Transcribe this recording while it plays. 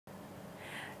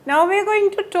Now we are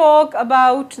going to talk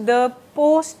about the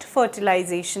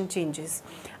post-fertilization changes.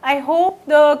 I hope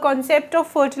the concept of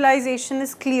fertilization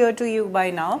is clear to you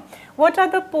by now. What are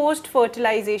the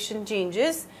post-fertilization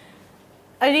changes?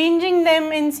 Arranging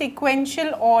them in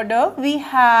sequential order, we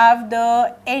have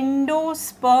the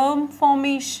endosperm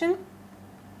formation,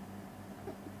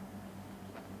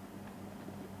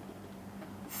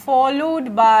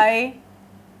 followed by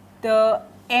the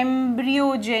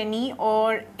embryogeny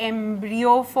or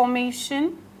embryo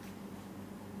formation,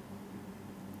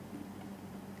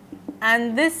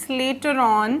 and this later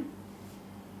on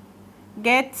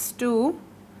gets to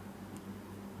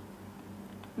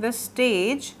the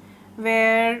stage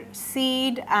where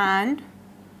seed and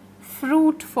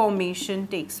fruit formation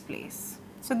takes place.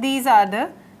 So these are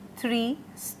the 3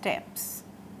 steps.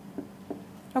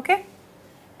 Okay.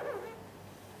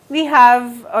 We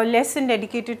have a lesson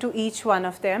dedicated to each one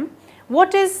of them.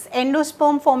 What is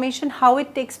endosperm formation, how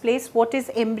it takes place, what is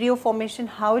embryo formation,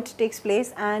 how it takes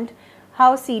place, and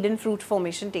how seed and fruit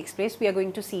formation takes place. We are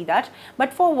going to see that.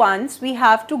 But for once, we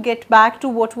have to get back to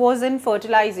what was in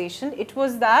fertilization. It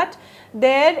was that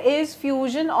there is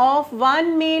fusion of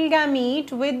one male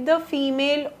gamete with the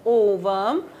female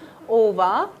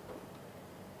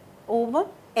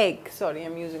egg, sorry, I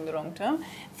am using the wrong term,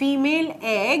 female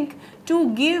egg,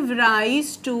 to give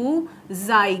rise to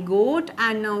zygote,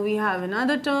 and now we have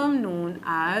another term known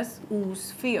as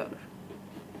oosphere.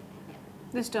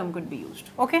 This term could be used,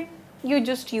 okay? You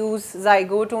just use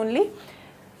zygote only.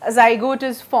 A zygote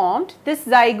is formed. This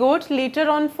zygote later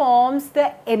on forms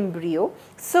the embryo.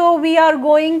 So we are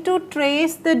going to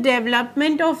trace the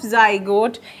development of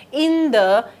zygote in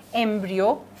the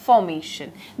embryo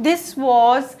formation. This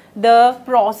was the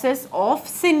process of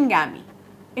syngamy.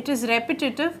 It is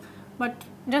repetitive, but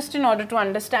just in order to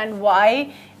understand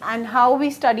why and how we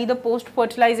study the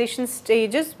post-fertilization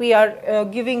stages, we are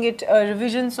giving it a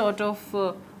revision sort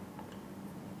of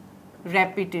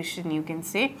repetition, you can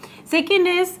say. Second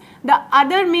is the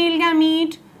other male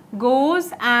gamete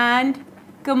goes and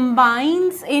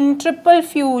combines in triple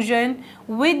fusion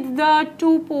with the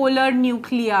 2 polar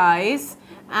nuclei,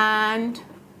 and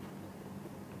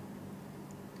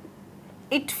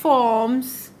it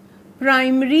forms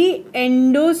primary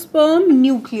endosperm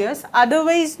nucleus,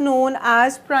 otherwise known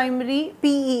as primary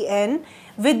PEN,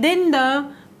 within the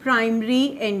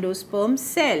primary endosperm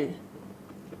cell.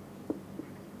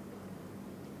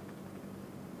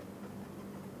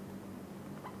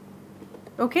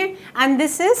 Okay, and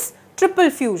this is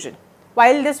triple fusion.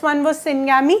 While this one was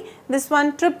syngamy, this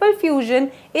one triple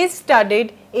fusion is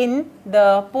studied in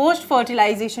the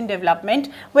post-fertilization development,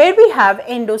 where we have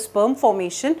endosperm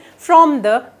formation from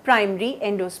the primary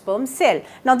endosperm cell.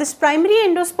 Now this primary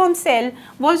endosperm cell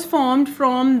was formed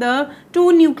from the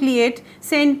 2 nucleate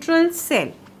central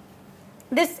cell.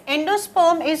 This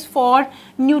endosperm is for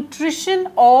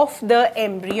nutrition of the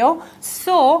embryo.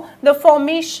 So the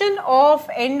formation of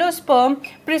endosperm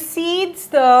precedes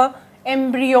the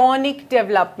embryonic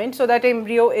development, so that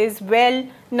embryo is well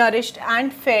nourished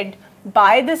and fed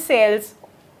by the cells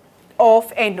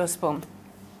of endosperm.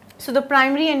 So the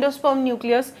primary endosperm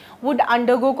nucleus would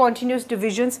undergo continuous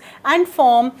divisions and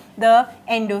form the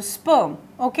endosperm.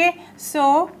 Okay,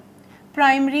 so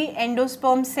primary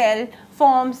endosperm cell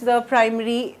forms the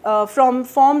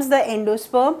forms the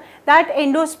endosperm. That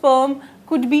endosperm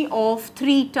could be of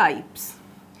 3 types.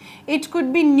 It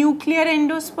could be nuclear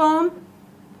endosperm,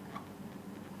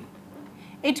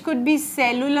 it could be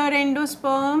cellular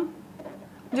endosperm.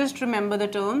 Just remember the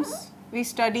terms, we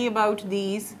study about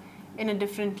these in a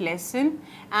different lesson,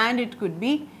 and it could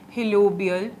be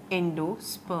halobial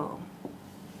endosperm.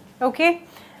 Okay.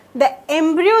 The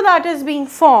embryo that is being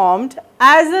formed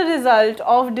as a result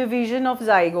of division of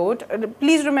zygote,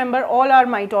 please remember all are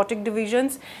mitotic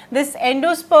divisions. This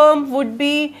endosperm would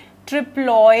be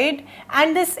triploid,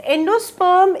 and this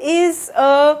endosperm is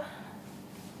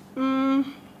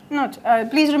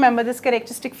please remember this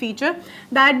characteristic feature,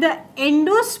 that the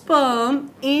endosperm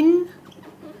in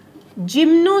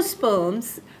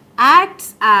gymnosperms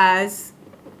acts as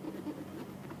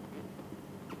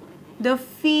the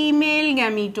female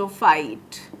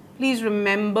gametophyte. Please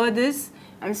remember this.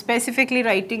 I am specifically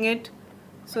writing it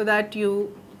so that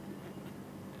you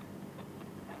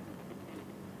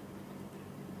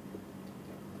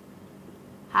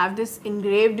have this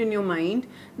engraved in your mind,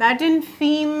 that in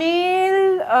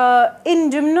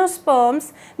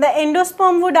gymnosperms, the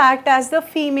endosperm would act as the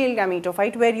female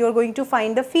gametophyte, where you are going to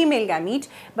find the female gamete.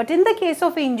 But in the case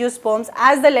of angiosperms,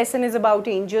 as the lesson is about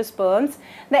angiosperms,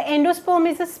 the endosperm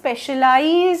is a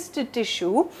specialized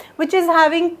tissue which is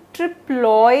having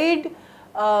triploid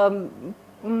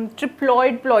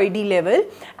triploid ploidy level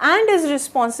and is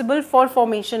responsible for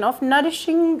formation of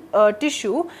nourishing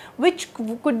tissue, which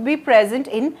could be present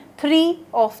in 3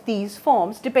 of these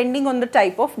forms depending on the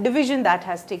type of division that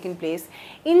has taken place.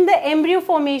 In the embryo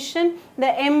formation,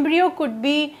 the embryo could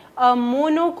be a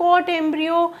monocot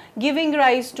embryo giving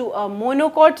rise to a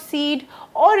monocot seed,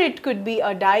 or it could be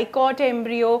a dicot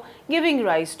embryo giving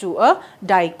rise to a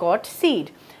dicot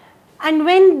seed. And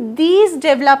when these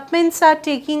developments are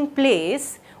taking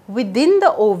place within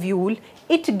the ovule,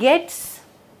 it gets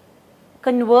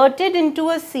converted into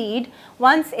a seed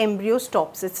once embryo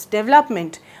stops its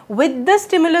development. With the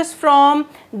stimulus from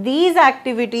these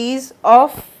activities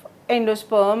of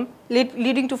endosperm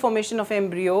leading to formation of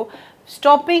embryo,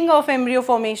 stopping of embryo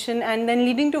formation, and then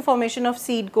leading to formation of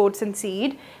seed coats and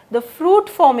seed, the fruit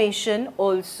formation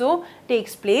also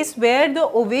takes place, where the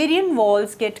ovarian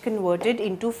walls get converted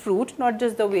into fruit. Not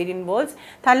just the ovarian walls,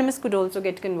 thalamus could also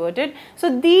get converted.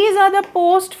 So these are the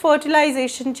post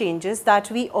fertilization changes that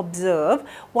we observe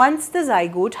once the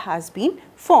zygote has been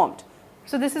formed.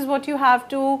 So this is what you have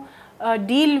to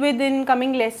deal with in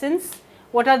coming lessons.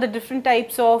 What are the different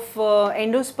types of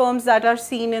endosperms that are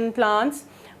seen in plants,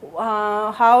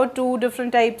 how 2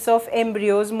 different types of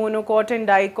embryos, monocot and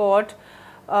dicot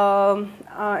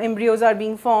embryos are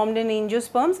being formed in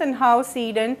angiosperms, and how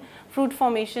seed and fruit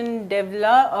formation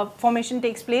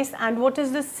takes place, and what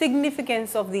is the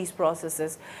significance of these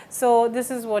processes. So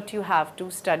this is what you have to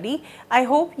study. I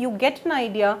hope you get an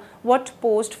idea what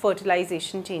post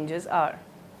fertilization changes are.